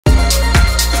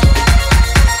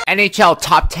NHL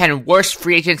Top 10 Worst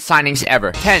Free Agent Signings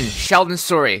Ever. 10. Sheldon,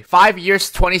 5 years,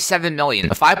 $27 million, a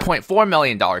 $5.4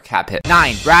 million cap hit.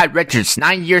 9. Brad Richards,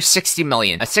 9 years, $60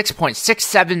 million, a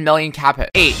 $6.67 million cap hit.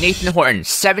 8. Nathan Horton,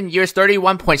 7 years,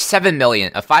 $31.7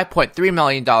 million, a $5.3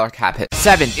 million cap hit.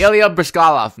 7. Ilya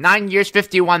Bryzgalov, 9 years,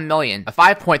 $51 million, a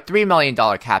 $5.3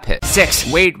 million cap hit.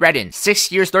 6. Wade Redden,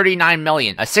 6 years, $39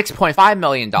 million, a $6.5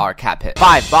 million cap hit.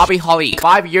 5. Bobby Holly,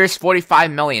 5 years,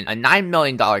 $45 million, a $9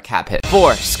 million cap hit.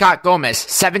 4. Scott Gomez,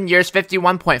 7 years,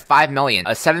 $51.5 million,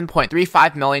 a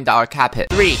 $7.35 million cap hit.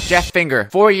 3. Jeff Finger,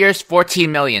 4 years, $14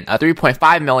 million, a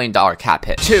 $3.5 million cap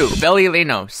hit. 2. Ville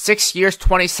Leino-6, 6 years,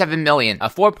 $27 million, a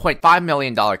 $4.5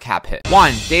 million cap hit.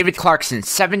 1. David Clarkson,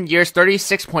 7 years,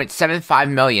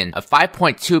 $36.75 million, a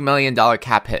 $5.2 million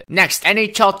cap hit. Next,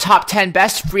 NHL Top 10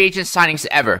 Best Free Agent Signings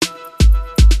Ever.